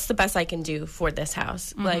 what's the best I can do for this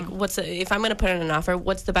house? Mm-hmm. Like, if I'm going to put in an offer,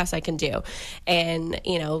 what's the best I can do? And,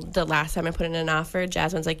 you know, the last time I put in an offer,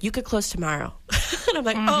 Jasmine's like, you could close tomorrow. And I'm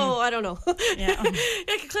like, oh, I don't know. Yeah.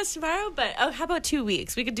 I could close tomorrow, but how about 2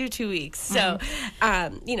 weeks? We could do 2 weeks.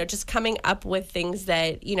 Mm-hmm. So, you know, just coming up with things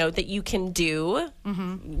that, you know, that you can do,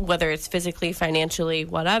 whether it's physically, financially,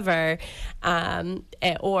 whatever,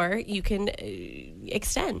 or you can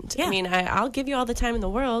extend. Yeah. I mean, I'll give you all the time in the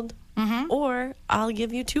world, or I'll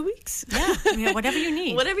give you 2 weeks. Yeah, whatever you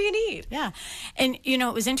need. Whatever you need. Yeah. And, you know,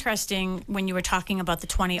 it was interesting when you were talking about the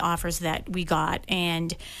 20 offers that we got,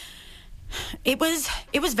 and it was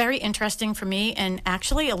very interesting for me, and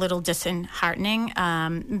actually a little disheartening,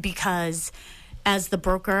 because as the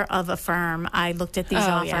broker of a firm, I looked at these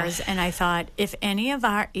offers and I thought, if any of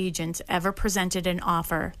our agents ever presented an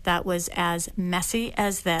offer that was as messy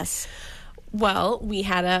as this. Well, we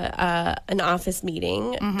had an office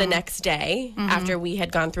meeting the next day after we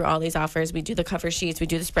had gone through all these offers. We do the cover sheets, we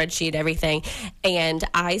do the spreadsheet, everything. And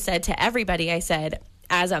I said to everybody, I said,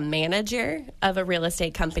 as a manager of a real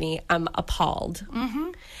estate company, I'm appalled.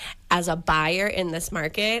 As a buyer in this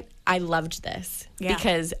market, I loved this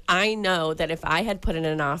because I know that if I had put in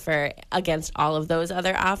an offer against all of those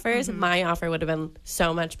other offers, my offer would have been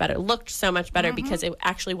so much better, looked so much better, because it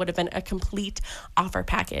actually would have been a complete offer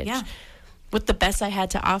package with the best I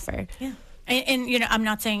had to offer. Yeah. And, you know, I'm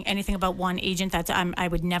not saying anything about one agent. I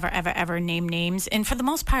would never, ever name names. And for the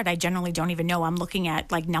most part, I generally don't even know. I'm looking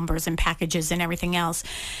at, like, numbers and packages and everything else.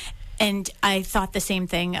 And I thought the same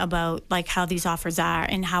thing about, like, how these offers are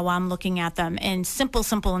and how I'm looking at them. And simple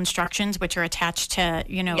instructions, which are attached to,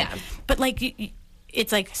 you know. Yeah. But, like,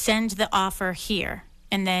 it's like, send the offer here.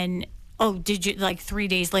 And then oh, did you, like 3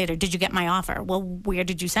 days later, did you get my offer? Well, where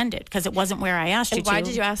did you send it? Because it wasn't where I asked you to. Why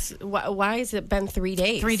did you ask? Why has it been 3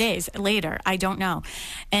 days? 3 days later, I don't know.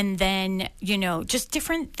 And then, just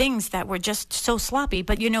different things that were just so sloppy.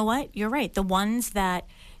 But you know what? You're right. The ones that,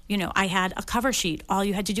 I had a cover sheet. All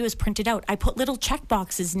you had to do is print it out. I put little check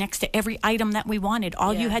boxes next to every item that we wanted.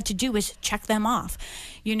 All you had to do was check them off,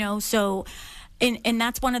 so... And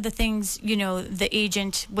that's one of the things, the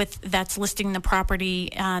agent that's listing the property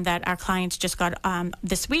that our clients just got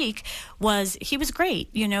this week he was great.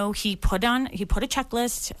 He put a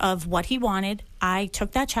checklist of what he wanted. I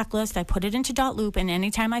took that checklist, I put it into Dotloop, and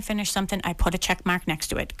anytime I finished something, I put a check mark next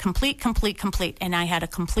to it. Complete. And I had a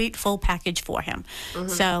complete full package for him. Mm-hmm.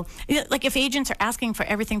 So, like if agents are asking for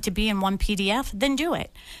everything to be in one PDF, then do it.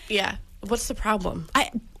 Yeah. What's the problem?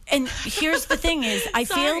 And here's the thing is, I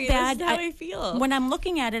feel bad. That's how I feel. When I'm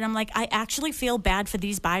looking at it, I'm like, I actually feel bad for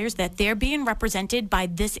these buyers that they're being represented by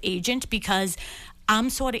this agent because I'm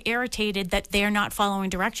sort of irritated that they're not following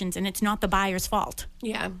directions, and it's not the buyer's fault.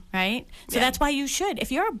 Yeah. Right? So that's why you should.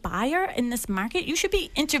 If you're a buyer in this market, you should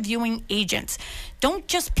be interviewing agents. Don't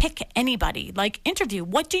just pick anybody. Like, interview.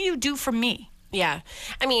 What do you do for me? Yeah.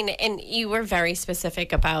 I mean, and you were very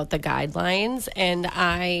specific about the guidelines, and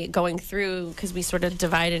I going through, because we sort of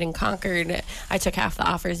divided and conquered, I took half the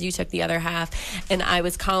offers, you took the other half, and I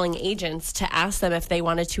was calling agents to ask them if they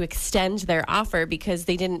wanted to extend their offer because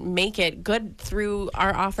they didn't make it good through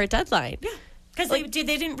our offer deadline. Yeah, because they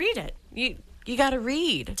didn't read it. You got to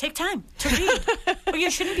read. Take time to read. Well, you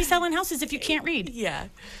shouldn't be selling houses if you can't read. Yeah.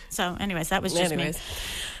 So anyways, that was just me.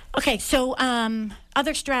 Okay, so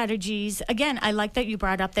other strategies. Again, I like that you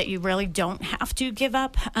brought up that you really don't have to give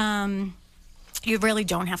up. You really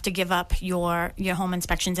don't have to give up your home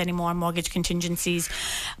inspections anymore, mortgage contingencies.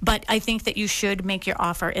 But I think that you should make your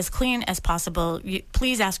offer as clean as possible.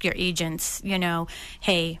 Please ask your agents,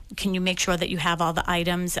 hey, can you make sure that you have all the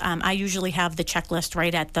items? I usually have the checklist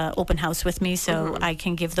right at the open house with me, so I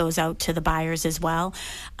can give those out to the buyers as well.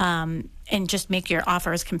 And just make your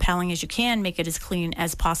offer as compelling as you can, make it as clean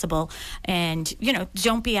as possible. And,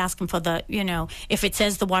 don't be asking for if it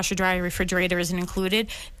says the washer, dryer, refrigerator isn't included,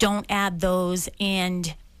 don't add those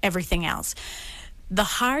and everything else. The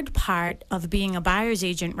hard part of being a buyer's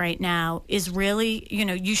agent right now is really,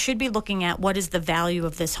 you should be looking at what is the value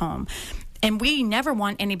of this home. And we never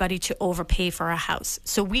want anybody to overpay for a house.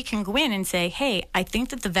 So we can go in and say, hey, I think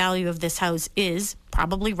that the value of this house is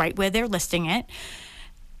probably right where they're listing it.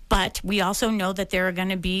 But we also know that there are going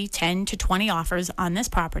to be 10 to 20 offers on this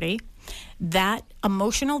property. That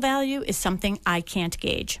emotional value is something I can't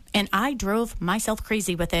gauge. And I drove myself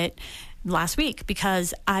crazy with it last week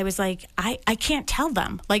because I was like, I can't tell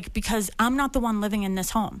them, because I'm not the one living in this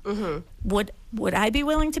home. Mm-hmm. Would I be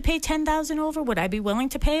willing to pay $10,000 over? Would I be willing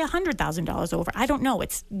to pay $100,000 over? I don't know.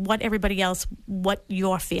 It's what everybody else, what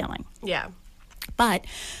you're feeling. Yeah. But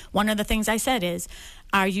one of the things I said is,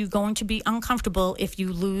 are you going to be uncomfortable if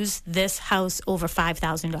you lose this house over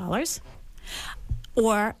 $5,000?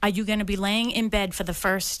 Or are you going to be laying in bed for the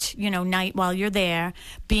first, night while you're there,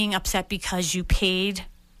 being upset because you paid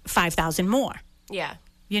 $5,000 more? Yeah.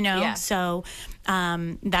 So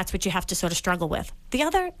that's what you have to sort of struggle with. The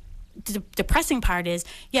other depressing part is,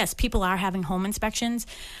 yes, people are having home inspections,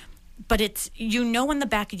 but it's, in the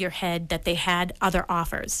back of your head that they had other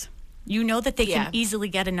offers. You know that they can easily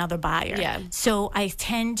get another buyer. Yeah. So I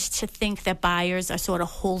tend to think that buyers are sort of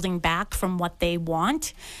holding back from what they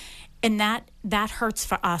want. And that hurts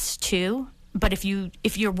for us too. But if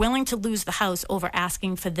you're willing to lose the house over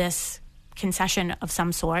asking for this concession of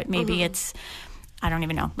some sort, maybe it's, I don't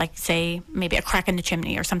even know, say maybe a crack in the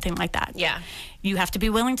chimney or something like that. Yeah. You have to be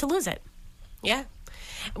willing to lose it. Yeah.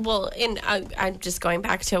 Well, and I'm just going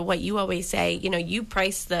back to what you always say, you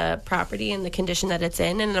price the property and the condition that it's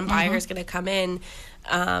in, and a buyer is going to come in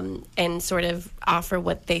and sort of offer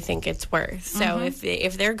what they think it's worth. So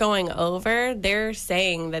if they're going over, they're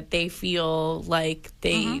saying that they feel like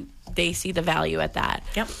they see the value at that.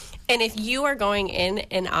 Yep. And if you are going in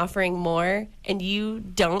and offering more and you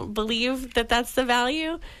don't believe that that's the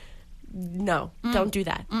value, no, don't do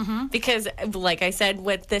that. Because, like I said,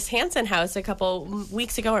 with this Hanson house a couple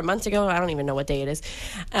weeks ago or months ago, I don't even know what day it is,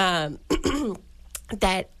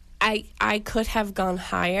 that I could have gone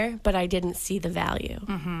higher, but I didn't see the value.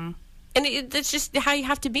 And it's just how you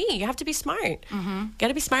have to be. You have to be smart. Got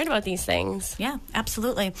to be smart about these things. Yeah,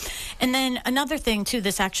 absolutely. And then another thing, too,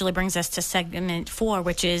 this actually brings us to segment 4,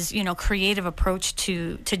 which is, creative approach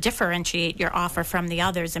to differentiate your offer from the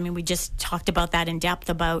others. I mean, we just talked about that in depth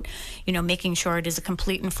about, making sure it is a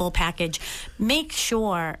complete and full package. Make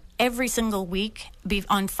sure every single week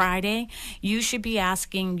on Friday, you should be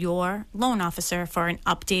asking your loan officer for an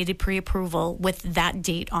updated pre-approval with that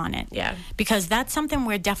date on it. Yeah. Because that's something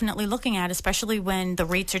we're definitely looking at, especially when the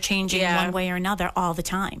rates are changing one way or another all the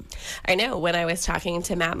time. I know. When I was talking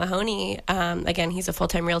to Matt Mahoney, again, he's a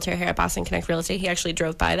full-time realtor here at Boston Connect Real Estate. He actually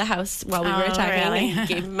drove by the house while we were talking. Really?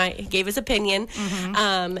 He gave his opinion.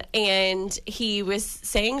 And he was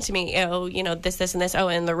saying to me, this, and this. Oh,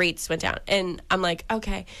 and the rates went down. And I'm like,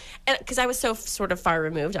 okay. And because I was so sort of far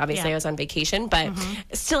removed, obviously I was on vacation, but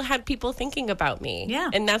still had people thinking about me. Yeah.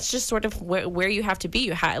 And that's just sort of where you have to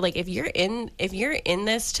be. Like if you're in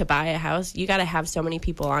this to buy a house, you got to have so many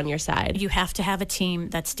people on your side. You have to have a team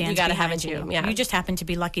that stands behind you. behind You got to have a team. Yeah. You just happen to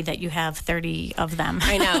be lucky that you have 30 of them.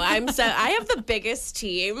 I know. I have the biggest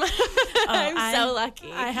team. I'm so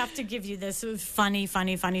lucky. I have to give you this funny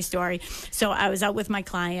story. So I was out with my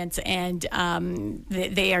clients, and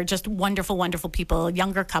they are just wonderful, wonderful people. A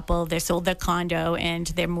younger couple. They sold their condo and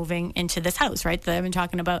they're moving into this house, right, that I've been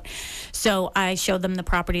talking about. So I showed them the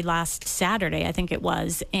property last Saturday, I think it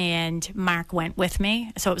was, and Mark went with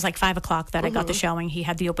me. So it was like 5 o'clock that I got the showing. He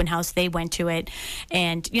had the open house. They went to it.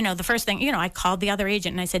 And, the first thing, I called the other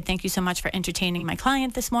agent and I said, thank you so much for entertaining my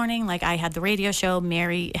client this morning. Like, I had the radio show.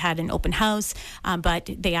 Mary had an open house, but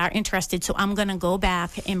they are interested. So I'm going to go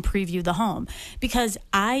back and preview the home, because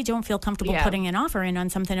I don't feel comfortable putting an offer in on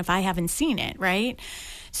something if I haven't seen it, right?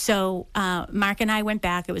 So Mark and I went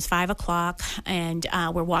back. It was 5 o'clock, and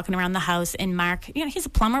we're walking around the house. And Mark, he's a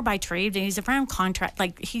plumber by trade, and he's around contract.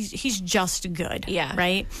 Like, he's just good,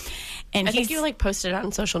 right? And I think you posted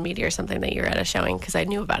on social media or something that you were at a showing, because I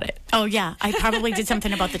knew about it. Oh yeah, I probably did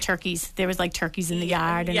something about the turkeys. There was turkeys in the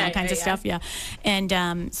yard and all kinds of stuff. Yeah,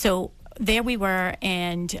 and so there we were,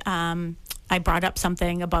 and I brought up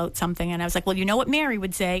something about something, and I was like, well, you know what Mary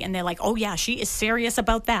would say? And they're like, oh, yeah, she is serious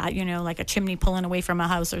about that, like a chimney pulling away from a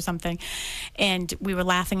house or something. And we were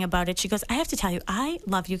laughing about it. She goes, I have to tell you, I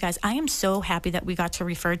love you guys. I am so happy that we got to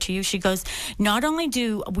refer to you. She goes, not only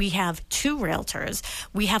do we have 2 realtors,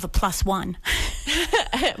 we have a +1.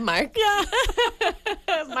 Mark? Yeah.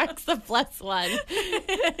 Mark's the +1.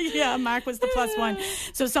 Yeah, Mark was the +1.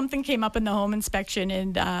 So something came up in the home inspection,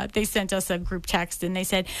 and they sent us a group text, and they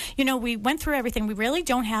said, we went through everything. We really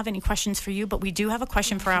don't have any questions for you, but we do have a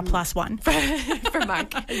question for our +1 for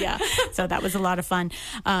Mark. Yeah, so that was a lot of fun.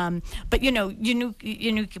 But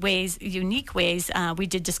unique ways. We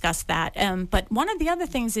did discuss that. But one of the other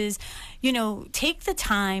things is, take the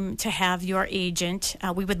time to have your agent.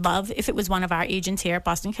 We would love if it was one of our agents here at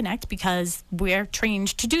Boston Connect, because we're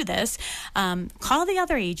trained to do this. Call the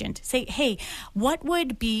other agent. Say, hey, what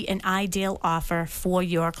would be an ideal offer for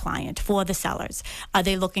your client, for the sellers? Are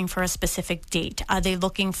they looking for a specific date? Are they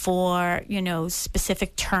looking for,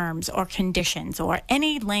 specific terms or conditions or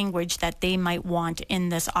any language that they might want in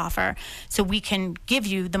this offer, so we can give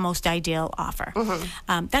you the most ideal offer?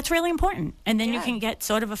 That's really important. And then you can get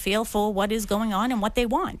sort of a feel for what is going on and what they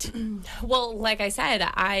want. Well, like I said,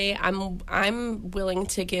 I'm willing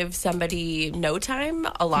to give somebody no time,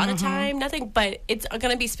 a lot of time, nothing, but it's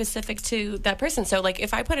going to be specific to that person. So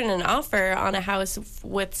if I put in an offer on a house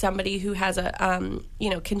with somebody who has a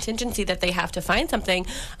contingency that they have to find something,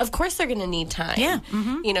 of course they're going to need time. Yeah.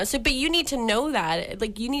 But you need to know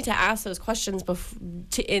that. You need to ask those questions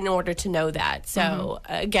in order to know that. So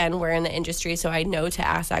again, we're in the industry, so I know to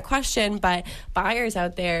ask that question. But buyers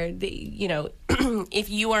out there, if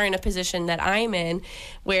you are in a position that I'm in,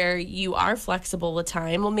 where you are flexible with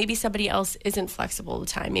time, well, maybe somebody else isn't flexible with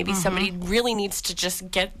time. Maybe somebody really needs to just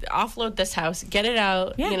offload this house, get it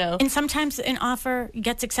out. And sometimes an offer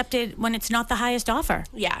gets accepted when it's not the highest offer.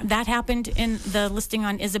 Yeah. That happened in the listing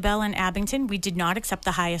on Isabel and Abington. We did not accept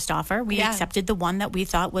the highest offer. We accepted the one that we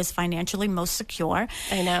thought was financially most secure.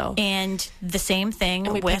 I know. And the same thing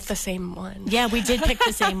and we with picked the same one. Yeah, we did pick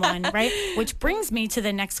the same one, right? Which brings me to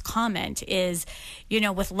the next comment is,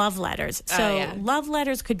 with love letters. So love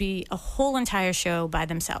letters could be a whole entire show by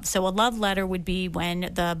themselves. So a love letter would be when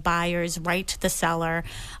the buyers write the seller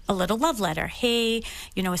a little love letter. Hey,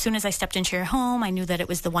 as soon as I stepped into your home, I knew that it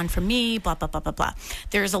was the one for me, blah, blah, blah, blah, blah.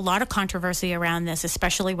 There's a lot of controversy around this,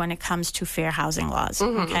 especially when it comes to fair housing laws,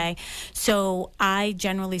 okay? So I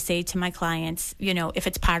generally say to my clients, if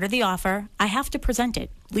it's part of the offer, I have to present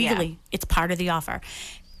it legally. Yeah. It's part of the offer.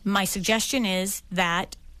 My suggestion is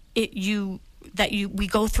that we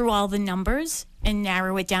go through all the numbers and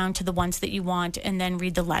narrow it down to the ones that you want, and then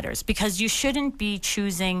read the letters, because you shouldn't be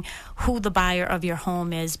choosing who the buyer of your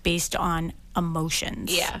home is based on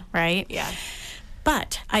emotions. Yeah. Right? Yeah.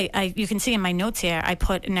 But you can see in my notes here, I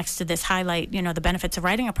put next to this highlight, the benefits of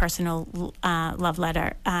writing a personal love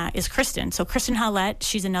letter is Kristen. So Kristen Howlett,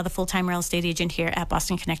 she's another full-time real estate agent here at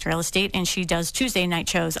Boston Connect Real Estate, and she does Tuesday night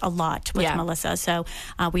shows a lot with Melissa. So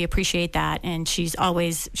we appreciate that, and she's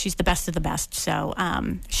the best of the best. So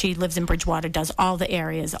she lives in Bridgewater, does all the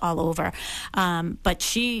areas all over.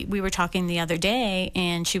 But we were talking the other day,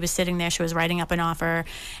 and she was sitting there, she was writing up an offer,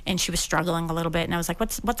 and she was struggling a little bit, and I was like,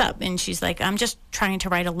 what's up? And she's like, I'm just trying to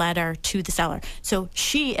write a letter to the seller. So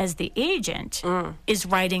she, as the agent, is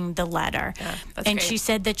writing the letter. Yeah, that's and great. she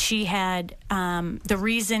said that she had the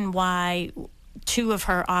reason why 2 of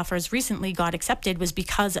her offers recently got accepted was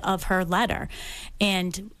because of her letter.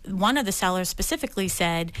 And one of the sellers specifically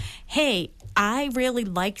said, hey, I really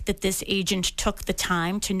like that this agent took the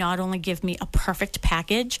time to not only give me a perfect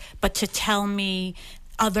package, but to tell me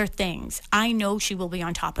other things. I know she will be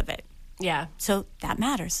on top of it. Yeah. So that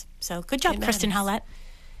matters. So good job, Kristen Howlett.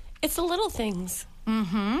 It's the little things.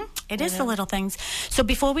 It is the little things. So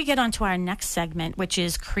before we get on to our next segment, which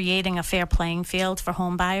is creating a fair playing field for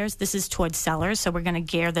home buyers, this is towards sellers. So we're going to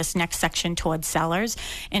gear this next section towards sellers.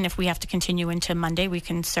 And if we have to continue into Monday, we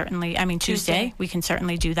can certainly, Tuesday, we can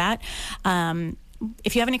certainly do that.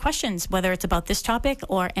 If you have any questions, whether it's about this topic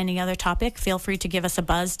or any other topic, feel free to give us a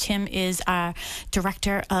buzz. Tim is our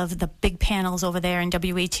director of the big panels over there in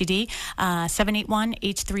WATD,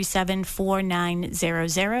 781-837-4900,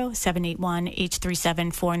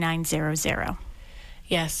 781-837-4900.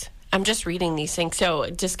 Yes. I'm just reading these things. So,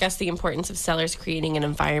 discuss the importance of sellers creating an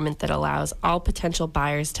environment that allows all potential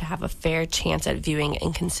buyers to have a fair chance at viewing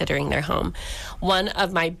and considering their home. One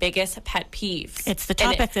of my biggest pet peeves. It's the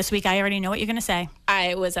topic this week. I already know what you're going to say.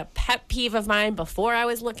 It was a pet peeve of mine before I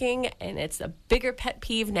was looking, and it's a bigger pet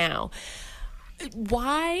peeve now.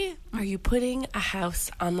 Why are you putting a house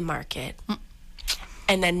on the market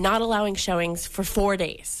and then not allowing showings for 4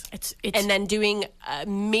 days? And then doing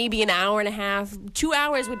maybe an hour and a half, 2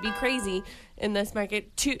 hours would be crazy in this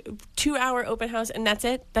market. 2-hour open house, and that's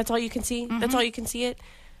it? That's all you can see? That's all you can see it?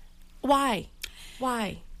 Why?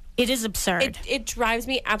 It is absurd. It drives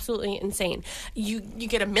me absolutely insane. You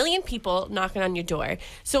get 1 million people knocking on your door.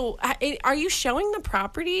 So are you showing the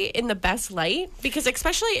property in the best light? Because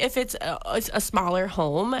especially if it's a smaller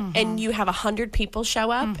home and you have 100 people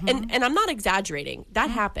show up, and I'm not exaggerating,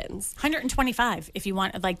 that happens. 125 if you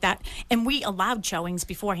want like that. And we allowed showings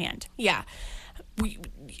beforehand. Yeah.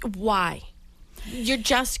 Why? You're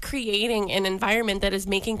just creating an environment that is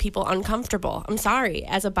making people uncomfortable. I'm sorry.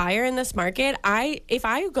 As a buyer in this market, if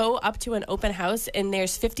I go up to an open house and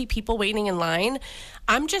there's 50 people waiting in line,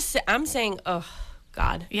 I'm saying, oh,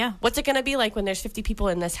 God. Yeah. What's it going to be like when there's 50 people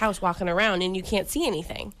in this house walking around and you can't see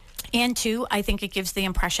anything? And 2, I think it gives the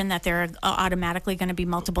impression that there are automatically going to be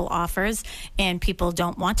multiple offers, and people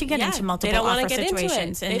don't want to get into multiple offer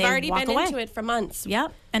situations. They've already been into it for months.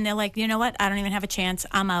 Yep. And they're like, you know what? I don't even have a chance.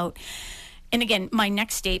 I'm out. And again, my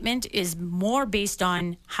next statement is more based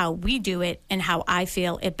on how we do it and how I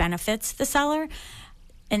feel it benefits the seller.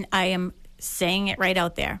 And I am saying it right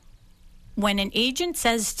out there. When an agent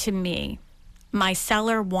says to me, my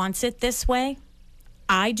seller wants it this way,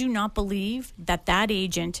 I do not believe that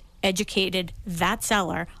agent educated that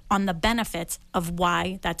seller on the benefits of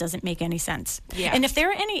why that doesn't make any sense. Yeah. And if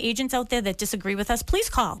there are any agents out there that disagree with us,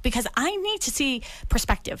 please call, because I need to see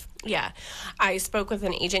perspective. Yeah. I spoke with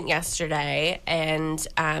an agent yesterday, and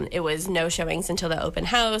it was no showings until the open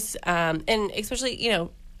house. And especially,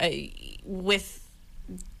 with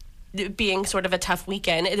it being sort of a tough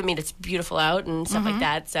weekend. I mean, it's beautiful out and stuff like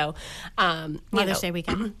that. So, Mother's Day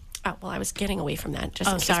weekend. Oh, well, I was getting away from that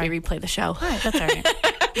just in case we replay the show. All right, that's all right.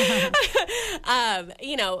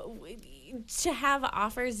 To have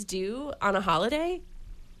offers due on a holiday,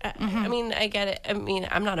 I mean, I get it. I mean,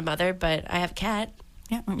 I'm not a mother, but I have a cat.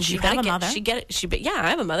 Yeah, you have a mother. I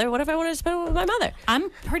have a mother. What if I wanted to spend it with my mother?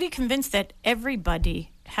 I'm pretty convinced that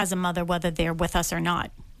everybody has a mother, whether they're with us or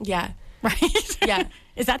not. Yeah. Right? Yeah.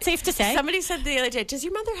 Is that safe to say? Somebody said the other day, does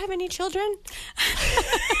your mother have any children?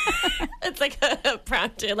 It's like a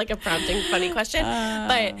prompting funny question.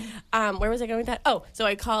 But where was I going with that? Oh, so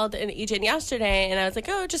I called an agent yesterday, and I was like,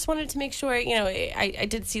 just wanted to make sure, I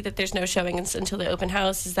did see that there's no showings until the open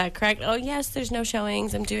house. Is that correct? Oh, yes, there's no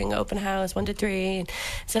showings. I'm doing open house 1 to 3. And I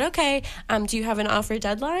said, okay, do you have an offer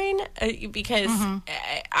deadline? Because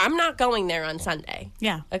I'm not going there on Sunday.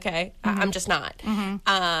 Yeah. Okay? I'm just not.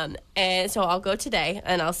 And so I'll go today,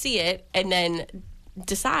 and I'll see it, and then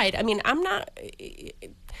decide. I mean,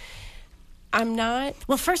 I'm not.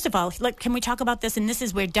 Well, first of all, can we talk about this? And this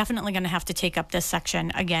is, we're definitely going to have to take up this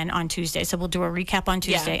section again on Tuesday. So we'll do a recap on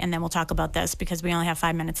Tuesday, and then we'll talk about this because we only have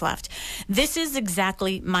 5 minutes left. This is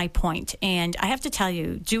exactly my point. And I have to tell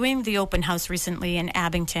you, doing the open house recently in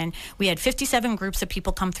Abington, we had 57 groups of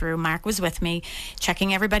people come through. Mark was with me,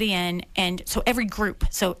 checking everybody in. And so every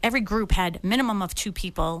group had minimum of 2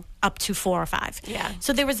 people up to 4 or 5. Yeah.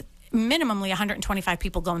 So there was minimally 125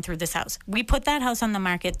 people going through this house. We put that house on the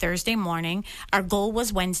market Thursday morning. Our goal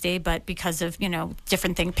was Wednesday, but because of,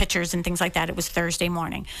 different pictures and things like that, it was Thursday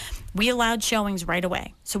morning. We allowed showings right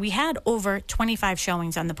away. So we had over 25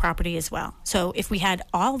 showings on the property as well. So if we had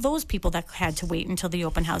all those people that had to wait until the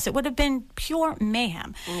open house, it would have been pure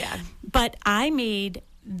mayhem. Yeah. But I made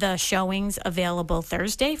the showings available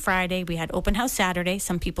Thursday, Friday. We had open house Saturday.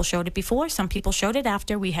 Some people showed it before, some people showed it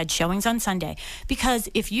after. We had showings on Sunday. Because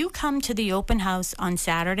if you come to the open house on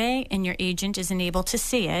Saturday and your agent isn't able to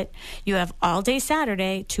see it, you have all day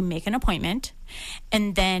Saturday to make an appointment.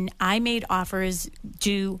 And then I made offers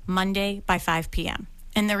due Monday by 5 p.m.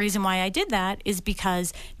 And the reason why I did that is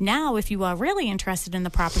because now if you are really interested in the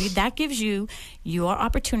property, that gives you your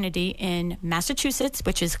opportunity in Massachusetts,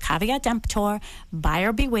 which is caveat emptor,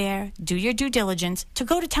 buyer beware, do your due diligence, to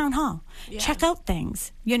go to town hall, check out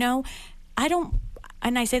things.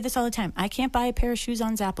 And I say this all the time, I can't buy a pair of shoes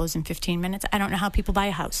on Zappos in 15 minutes. I don't know how people buy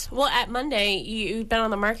a house. Well, at Monday, you've been on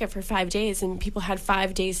the market for 5 days, and people had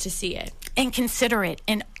 5 days to see it. And consider it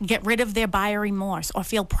and get rid of their buyer remorse or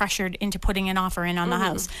feel pressured into putting an offer in on the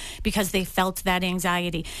house because they felt that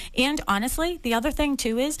anxiety. And honestly, the other thing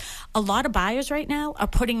too is a lot of buyers right now are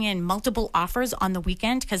putting in multiple offers on the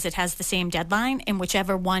weekend because it has the same deadline, and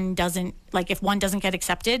whichever one doesn't, if one doesn't get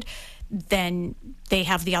accepted, then they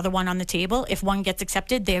have the other one on the table. If one gets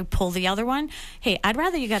accepted, they pull the other one. Hey, I'd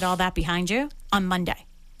rather you get all that behind you on Monday.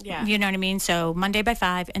 Yeah. You know what I mean? So Monday by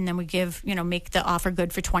 5, and then we make the offer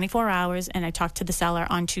good for 24 hours, and I talk to the seller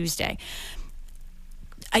on Tuesday.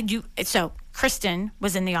 So Kristen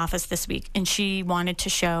was in the office this week, and she wanted to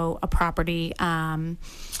show a property.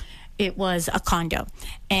 It was a condo,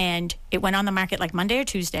 and it went on the market like Monday or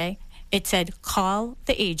Tuesday. It said, call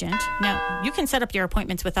the agent. Now, you can set up your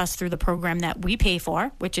appointments with us through the program that we pay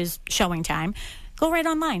for, which is Showing Time. Go right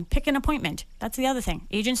online, pick an appointment. That's the other thing.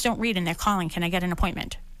 Agents don't read and they're calling, can I get an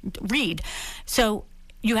appointment? Read. So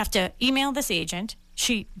you have to email this agent.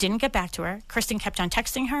 She didn't get back to her. Kristen kept on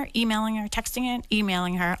texting her, emailing her,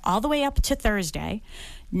 emailing her, all the way up to Thursday.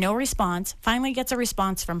 No response. Finally gets a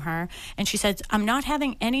response from her. And she says, I'm not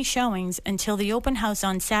having any showings until the open house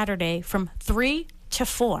on Saturday from 3 to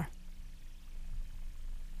 4.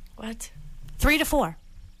 What? 3 to 4.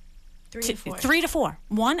 3 to 4. 3 to 4.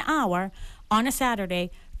 1 hour on a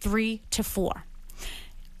Saturday, 3 to 4.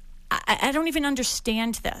 I don't even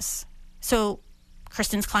understand this. So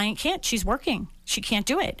Kristen's client can't. She's working. She can't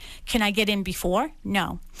do it. Can I get in before?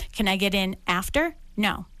 No. Can I get in after?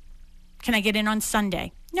 No. Can I get in on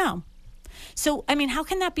Sunday? No. So, how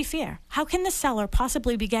can that be fair? How can the seller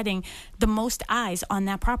possibly be getting the most eyes on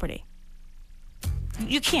that property?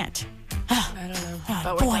 You can't. I don't know.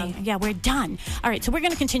 Oh, boy. Done. Yeah, we're done. All right, so we're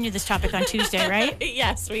going to continue this topic on Tuesday, right?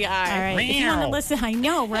 Yes, we are. All right. If you want to listen, I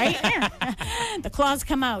know, right? The claws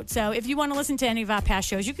come out. So if you want to listen to any of our past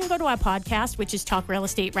shows, you can go to our podcast, which is Talk Real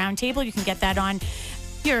Estate Roundtable. You can get that on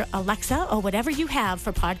your Alexa or whatever you have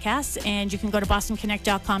for podcasts, and you can go to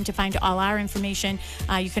bostonconnect.com to find all our information.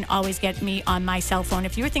 You can always get me on my cell phone.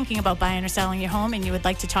 If you're thinking about buying or selling your home and you would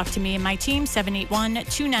like to talk to me and my team,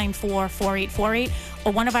 781-294-4848,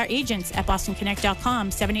 or one of our agents at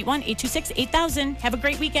bostonconnect.com, 781-826-8000. Have a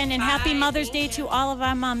great weekend, and happy Mother's Day to all of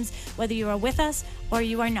our moms, whether you are with us or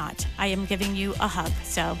you are not. I am giving you a hug.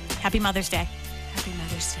 So happy Mother's Day. Happy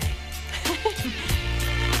Mother's Day.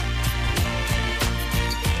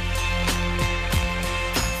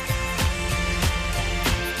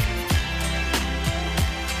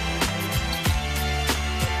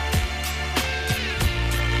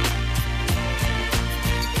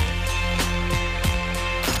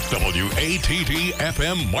 WATD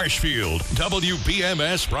FM Marshfield,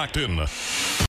 WBMS Brockton.